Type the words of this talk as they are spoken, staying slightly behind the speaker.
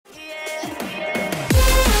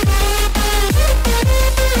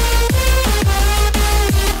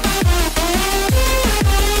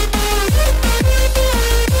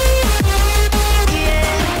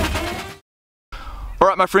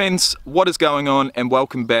my friends, what is going on, and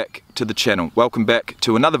welcome back to the channel. Welcome back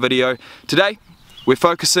to another video. Today we're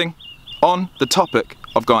focusing on the topic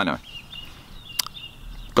of gyno.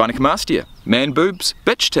 Gynecomastia, man boobs,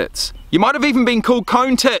 bitch tits. You might have even been called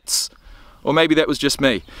cone tits. Or maybe that was just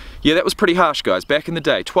me. Yeah, that was pretty harsh, guys, back in the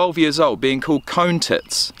day. 12 years old, being called cone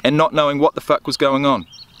tits and not knowing what the fuck was going on.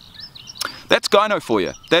 That's gyno for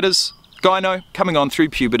you. That is gyno coming on through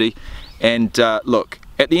puberty. And look,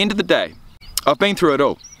 at the end of the day, I've been through it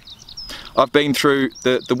all. I've been through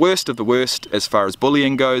the worst of the worst as far as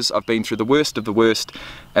bullying goes. I've been through the worst of the worst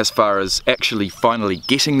as far as actually finally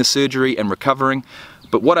getting the surgery and recovering.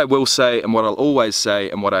 But what I will say, and what I'll always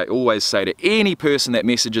say, and what I always say to any person that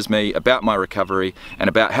messages me about my recovery and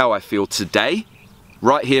about how I feel today,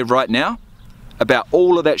 right here, right now, about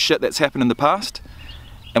all of that shit that's happened in the past,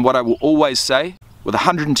 and what I will always say with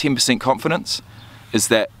 110% confidence is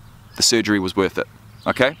that the surgery was worth it,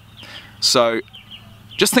 okay? So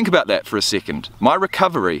just think about that for a second. My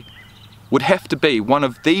recovery would have to be one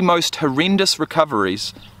of the most horrendous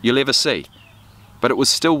recoveries you'll ever see, but it was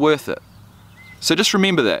still worth it. So just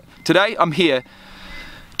remember that. Today I'm here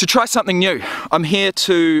to try something new. I'm here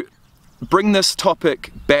to bring this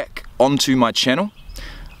topic back onto my channel.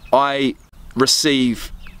 I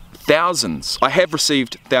receive thousands. I have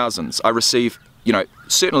received thousands. I receive, you know,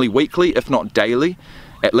 certainly weekly, if not daily,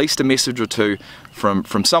 at least a message or two from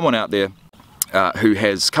someone out there who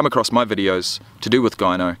has come across my videos to do with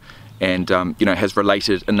gyno and you know, has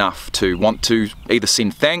related enough to want to either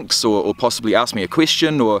send thanks or possibly ask me a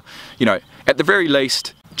question, or, you know, at the very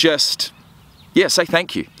least, just, yeah, say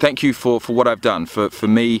thank you. Thank you for what I've done, for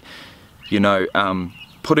me, you know,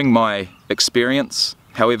 putting my experience,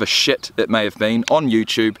 however shit it may have been, on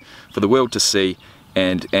YouTube for the world to see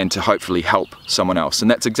and to hopefully help someone else. And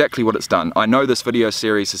that's exactly what it's done. I know this video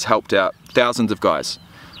series has helped out thousands of guys.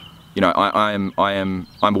 You know, I'm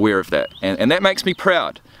aware of that, and that makes me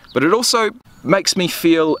proud. But it also makes me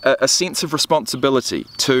feel a sense of responsibility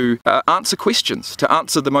to answer questions, to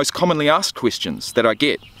answer the most commonly asked questions that I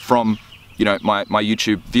get from, you know, my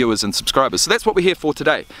YouTube viewers and subscribers. So that's what we're here for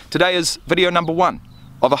today. Today is video number 1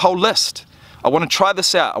 of a whole list. I want to try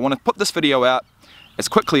this out. I want to put this video out as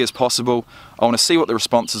quickly as possible. I want to see what the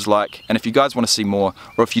response is like, and if you guys want to see more,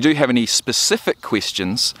 or if you do have any specific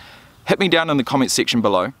questions, hit me down in the comment section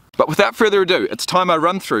below. But without further ado, it's time I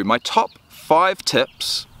run through my top 5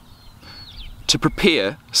 tips to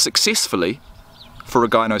prepare successfully for a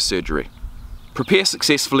gyno surgery. Prepare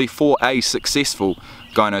successfully for a successful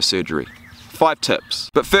gyno surgery. 5 tips.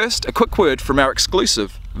 But first, a quick word from our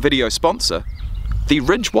exclusive video sponsor, the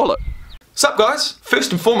Ridge Wallet. Sup guys?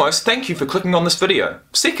 First and foremost, thank you for clicking on this video.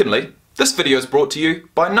 Secondly, this video is brought to you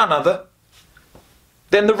by none other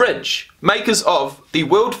than the Ridge, makers of the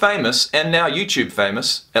world famous, and now YouTube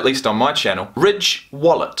famous, at least on my channel, Ridge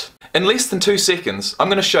Wallet. In less than 2 seconds, I'm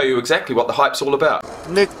going to show you exactly what the hype's all about.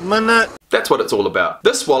 Next minute. That's what it's all about.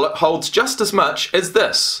 This wallet holds just as much as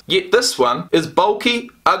this, yet this one is bulky,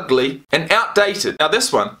 ugly, and outdated. Now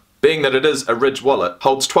this one, being that it is a Ridge wallet,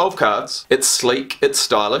 holds 12 cards, it's sleek, it's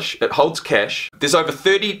stylish, it holds cash. There's over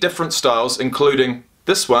 30 different styles, including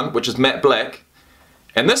this one, which is matte black,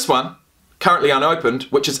 and this one, currently unopened,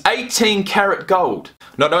 which is 18 karat gold.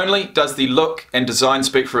 Not only does the look and design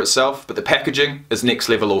speak for itself, but the packaging is next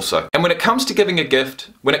level also. And when it comes to giving a gift,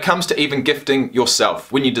 when it comes to even gifting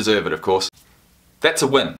yourself, when you deserve it of course, that's a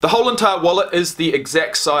win. The whole entire wallet is the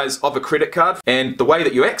exact size of a credit card, and the way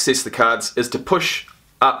that you access the cards is to push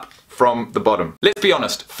up from the bottom. Let's be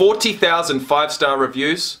honest, 40,000 5-star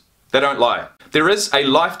reviews, they don't lie. There is a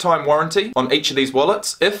lifetime warranty on each of these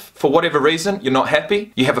wallets. If, for whatever reason, you're not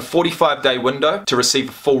happy, you have a 45-day window to receive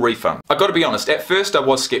a full refund. I've got to be honest, at first I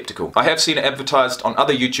was skeptical. I have seen it advertised on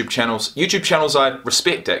other YouTube channels I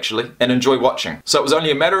respect actually, and enjoy watching. So it was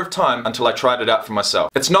only a matter of time until I tried it out for myself.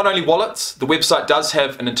 It's not only wallets, the website does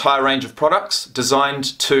have an entire range of products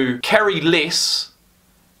designed to carry less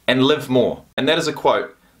and live more. And that is a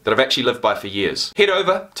quote that I've actually lived by for years. Head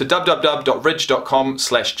over to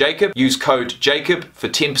www.ridge.com/Jacob, use code Jacob for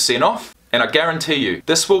 10% off, and I guarantee you,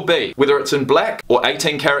 this will be, whether it's in black or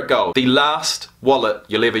 18 karat gold, the last wallet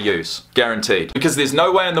you'll ever use. Guaranteed. Because there's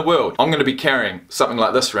no way in the world I'm going to be carrying something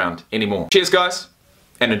like this around anymore. Cheers guys,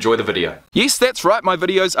 and enjoy the video. Yes, that's right, my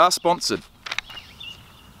videos are sponsored.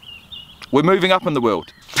 We're moving up in the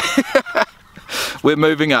world. We're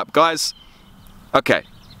moving up. Guys, okay,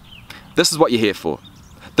 this is what you're here for.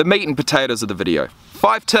 The meat and potatoes of the video.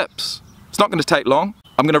 5 tips. It's not going to take long.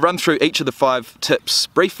 I'm going to run through each of the 5 tips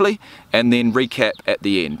briefly and then recap at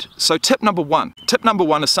the end. So tip number 1. Tip number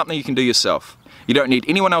 1 is something you can do yourself. You don't need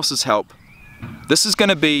anyone else's help. This is going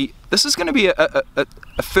to be a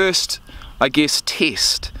first I guess,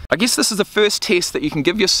 test. I guess this is the first test that you can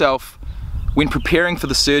give yourself when preparing for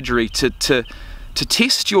the surgery to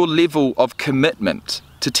test your level of commitment,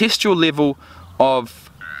 to test your level of,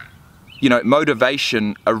 you know,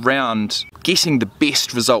 motivation around getting the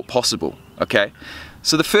best result possible, okay?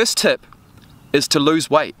 So the first tip is to lose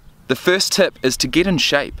weight. The first tip is to get in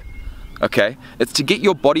shape, okay? It's to get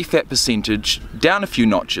your body fat percentage down a few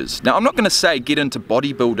notches. Now, I'm not gonna say get into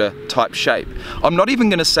bodybuilder type shape. I'm not even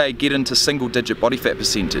gonna say get into single digit body fat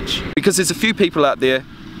percentage, because there's a few people out there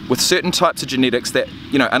with certain types of genetics that,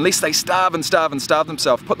 you know, unless they starve and starve and starve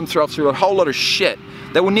themselves, put them through a whole lot of shit,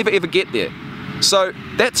 they will never ever get there. So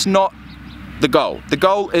that's not the goal. The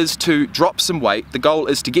goal is to drop some weight. The goal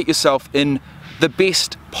is to get yourself in the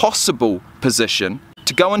best possible position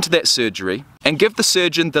to go into that surgery and give the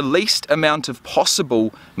surgeon the least amount of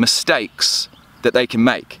possible mistakes that they can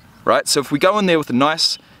make, right? So if we go in there with a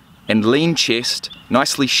nice and lean chest,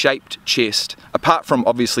 nicely shaped chest, apart from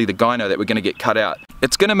obviously the gyno that we're going to get cut out,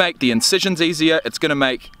 it's going to make the incisions easier. It's going to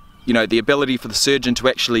make, you know, the ability for the surgeon to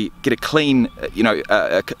actually get a clean, you know,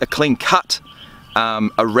 a clean cut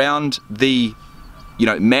around the, you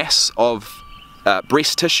know, mass of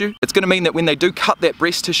breast tissue. It's going to mean that when they do cut that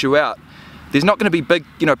breast tissue out, there's not going to be big,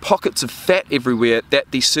 you know, pockets of fat everywhere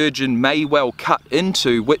that the surgeon may well cut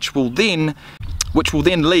into, which will then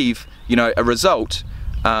leave, you know, a result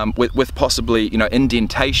with possibly, you know,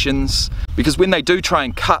 indentations. Because when they do try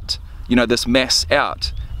and cut, you know, this mass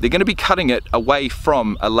out, they're going to be cutting it away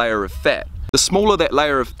from a layer of fat. The smaller that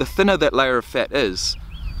layer of, the thinner that layer of fat is,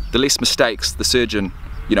 the less mistakes the surgeon,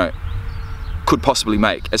 you know, could possibly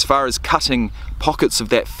make as far as cutting pockets of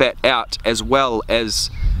that fat out, as well as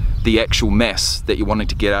the actual mass that you're wanting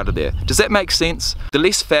to get out of there. Does that make sense? The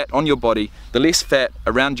less fat on your body, the less fat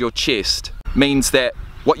around your chest, means that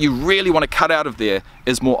what you really want to cut out of there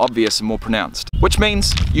is more obvious and more pronounced, which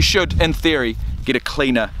means you should, in theory, get a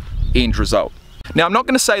cleaner end result. Now, I'm not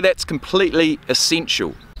going to say that's completely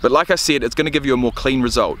essential, but like I said, it's going to give you a more clean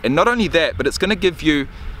result. And not only that, but it's going to give you,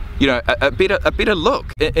 you know, a better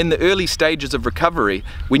look in the early stages of recovery,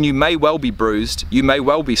 when you may well be bruised, you may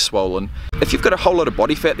well be swollen. If you've got a whole lot of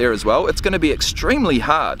body fat there as well, it's going to be extremely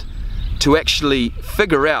hard to actually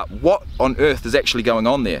figure out what on earth is actually going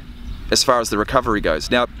on there as far as the recovery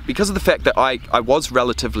goes. Now, because of the fact that I was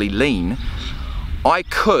relatively lean, I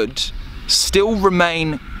could still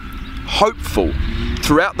remain hopeful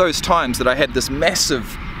throughout those times that I had this massive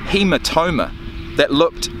hematoma that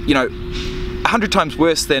looked, you know, 100 times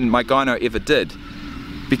worse than my gyno ever did,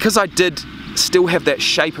 because I did still have that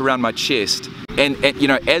shape around my chest, and you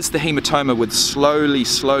know, as the hematoma would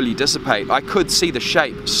slowly dissipate, I could see the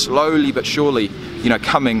shape slowly but surely, you know,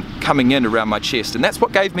 coming in around my chest. And that's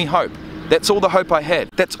what gave me hope. That's all the hope I had.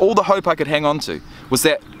 That's all the hope I could hang on to, was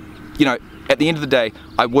that, you know, at the end of the day,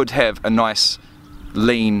 I would have a nice,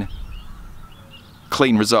 lean,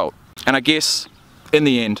 clean result. And I guess in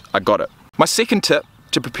the end, I got it. My second tip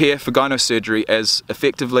to prepare for gyno surgery as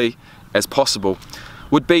effectively as possible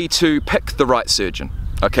would be to pick the right surgeon,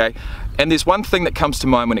 okay? And there's one thing that comes to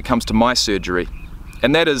mind when it comes to my surgery,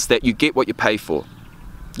 and that is that you get what you pay for.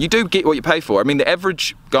 You do get what you pay for. I mean, the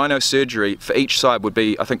average gyno surgery for each side would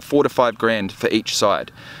be, I think, 4 to 5 grand for each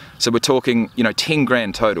side. So we're talking, you know, 10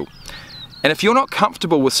 grand total. And if you're not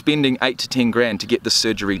comfortable with spending 8 to 10 grand to get this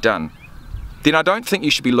surgery done, then I don't think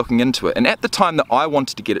you should be looking into it. And at the time that I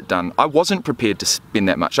wanted to get it done, I wasn't prepared to spend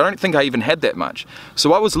that much. I don't think I even had that much.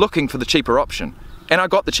 So I was looking for the cheaper option, and I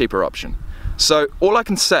got the cheaper option. So all I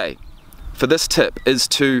can say for this tip is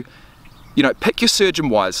to, you know, pick your surgeon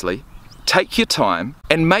wisely, take your time,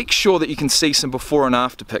 and make sure that you can see some before and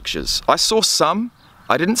after pictures. I saw some,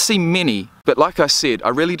 I didn't see many, but like I said, I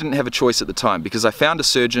really didn't have a choice at the time, because I found a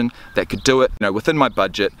surgeon that could do it, you know, within my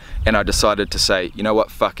budget, and I decided to say, you know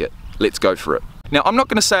what, fuck it. Let's go for it. Now, I'm not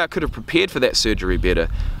going to say I could have prepared for that surgery better,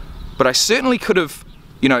 but I certainly could have,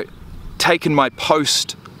 you know, taken my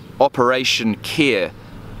post-operation care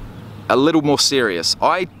a little more serious.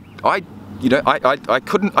 I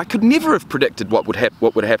could never have predicted what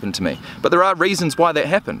would happen to me. But there are reasons why that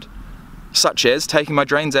happened, such as taking my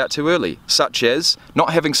drains out too early, such as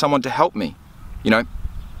not having someone to help me, you know,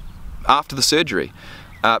 after the surgery,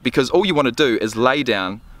 because all you want to do is lay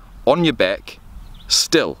down on your back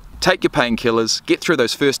still. Take your painkillers, get through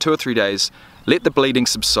those first 2 or 3 days, let the bleeding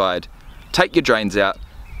subside, take your drains out,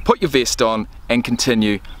 put your vest on, and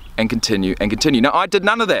continue and continue and continue. Now, I did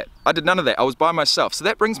none of that. I was by myself. So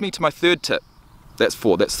that brings me to my third tip. That's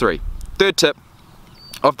 4, that's 3. Third tip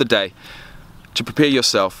of the day to prepare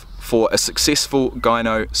yourself for a successful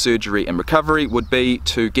gyno surgery and recovery would be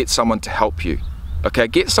to get someone to help you. Okay,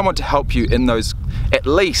 get someone to help you in those at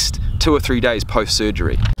least 2 or 3 days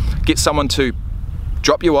post-surgery. get someone to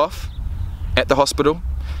drop you off at the hospital,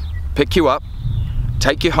 pick you up,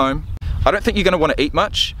 take you home. I don't think you're going to want to eat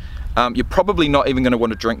much. You're probably not even going to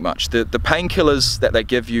want to drink much. The painkillers that they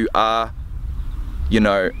give you are, you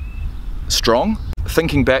know, strong.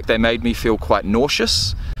 Thinking back, they made me feel quite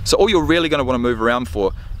nauseous. So all you're really going to want to move around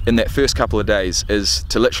for in that first couple of days is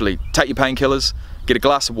to literally take your painkillers, get a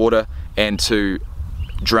glass of water, and to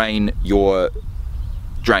drain your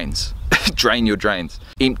drains. Drain your drains.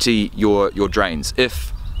 Empty your drains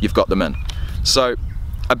if you've got them in. So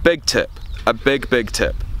a big tip, a big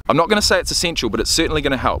tip. I'm not going to say it's essential, but it's certainly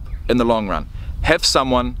going to help in the long run. Have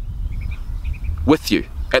someone with you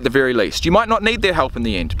at the very least. You might not need their help in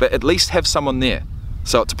the end, but at least have someone there,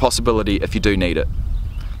 so it's a possibility if you do need it.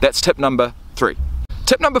 That's tip number 3.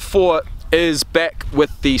 Tip number 4 is back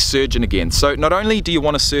with the surgeon again. So not only do you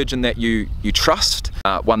want a surgeon that you trust,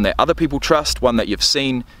 one that other people trust, one that you've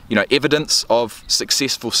seen, you know, evidence of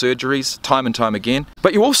successful surgeries time and time again,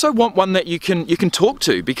 but you also want one that you can talk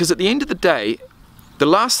to, because at the end of the day, the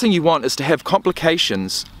last thing you want is to have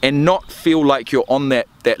complications and not feel like you're on that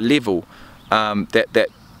level, that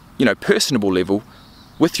you know, personable level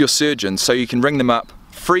with your surgeon, so you can ring them up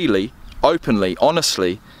freely, openly,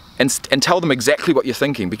 honestly, and tell them exactly what you're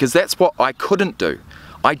thinking, because that's what I couldn't do.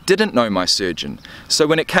 I didn't know my surgeon. So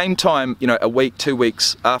when it came time, you know, a week, 2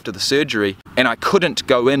 weeks after the surgery, and I couldn't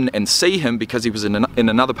go in and see him because he was in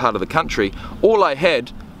another part of the country, all I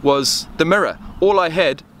had was the mirror. All I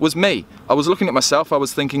had was me. I was looking at myself, I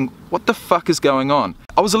was thinking, what the fuck is going on?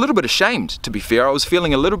 I was a little bit ashamed, to be fair. I was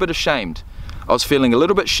feeling a little bit ashamed. I was feeling a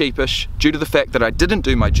little bit sheepish due to the fact that I didn't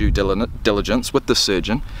do my due diligence with the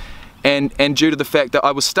surgeon, and due to the fact that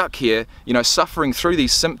I was stuck here, you know, suffering through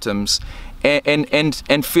these symptoms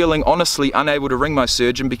and feeling honestly unable to ring my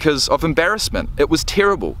surgeon because of embarrassment. It was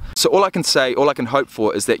terrible. So all I can say, all I can hope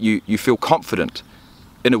for is that you feel confident,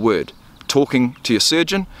 in a word, talking to your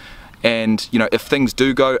surgeon, and you know, if things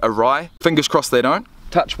do go awry, fingers crossed they don't,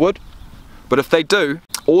 touch wood, but if they do,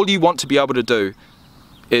 all you want to be able to do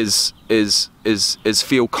is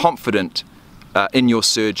feel confident in your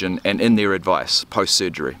surgeon and in their advice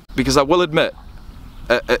post-surgery. Because I will admit,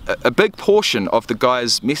 a big portion of the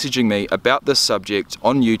guys messaging me about this subject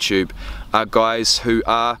on YouTube are guys who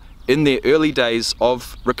are in their early days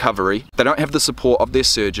of recovery. They don't have the support of their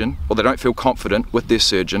surgeon, or they don't feel confident with their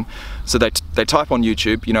surgeon, so they type on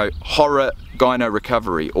YouTube, you know, horror gyno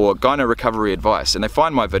recovery or gyno recovery advice, and they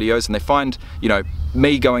find my videos and they find, you know,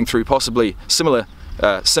 me going through possibly similar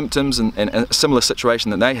symptoms and a similar situation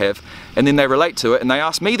that they have, and then they relate to it and they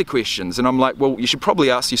ask me the questions, and I'm like, well, you should probably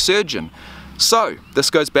ask your surgeon. So this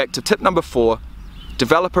goes back to tip number 4,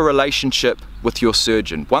 develop a relationship with your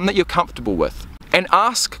surgeon, one that you're comfortable with, and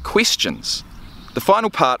ask questions. The final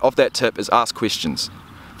part of that tip is ask questions.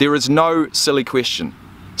 There is no silly question.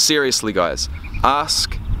 Seriously guys,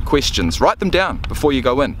 ask questions. Write them down before you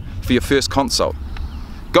go in for your first consult.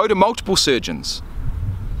 Go to multiple surgeons.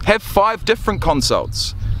 Have 5 different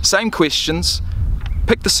consults. Same questions.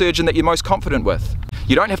 Pick the surgeon that you're most confident with.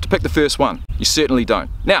 You don't have to pick the first one. You certainly don't.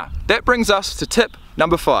 Now, that brings us to tip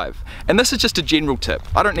number 5. And this is just a general tip.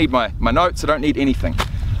 I don't need my notes, I don't need anything.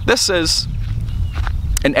 This is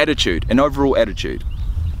an attitude, an overall attitude.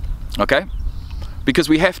 Okay? Because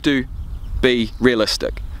we have to be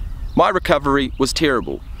realistic. My recovery was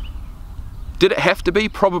terrible. Did it have to be?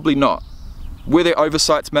 Probably not. Were there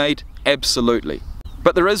oversights made? Absolutely.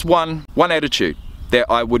 But there is one attitude that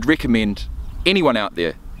I would recommend anyone out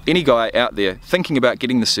there, any guy out there thinking about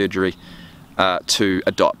getting the surgery to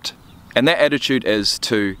adopt. And that attitude is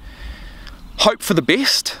to hope for the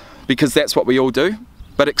best, because that's what we all do,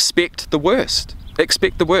 but expect the worst.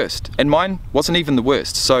 Expect the worst. And mine wasn't even the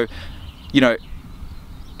worst. So, you know,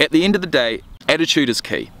 at the end of the day, attitude is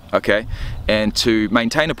key, okay? And to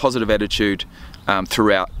maintain a positive attitude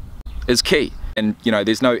throughout is key. And you know,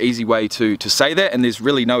 there's no easy way to say that, and there's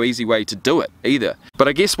really no easy way to do it either. But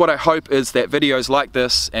I guess what I hope is that videos like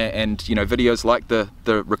this and you know, videos like the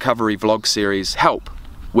recovery vlog series help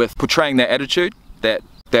with portraying that attitude, that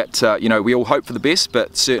you know, we all hope for the best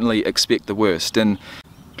but certainly expect the worst. And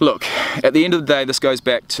look, at the end of the day, this goes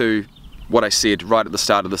back to what I said right at the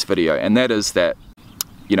start of this video, and that is that,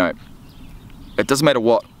 you know, it doesn't matter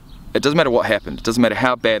what happened. It doesn't matter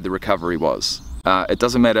how bad the recovery was. It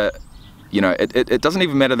doesn't matter. You know, it doesn't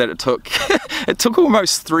even matter that it took it took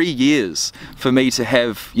almost 3 years for me to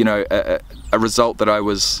have, you know, a result that I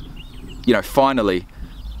was, you know, finally,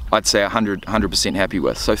 I'd say 100% happy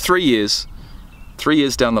with. So 3 years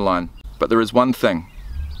down the line, but there is one thing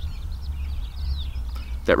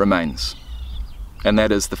that remains, and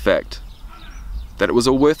that is the fact that it was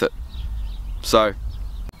all worth it. So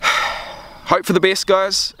Hope for the best,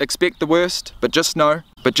 guys, expect the worst, but just know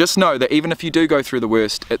that even if you do go through the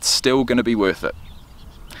worst, it's still going to be worth it.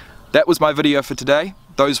 That was my video for today.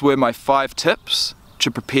 Those were my 5 tips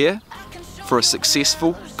to prepare for a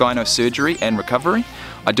successful gyno surgery and recovery.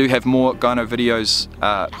 I do have more gyno videos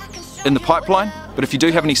in the pipeline, but if you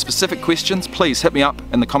do have any specific questions, please hit me up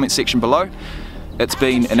in the comment section below. It's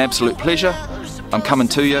been an absolute pleasure. I'm coming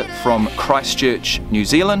to you from Christchurch, New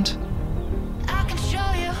Zealand.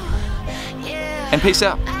 And peace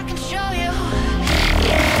out.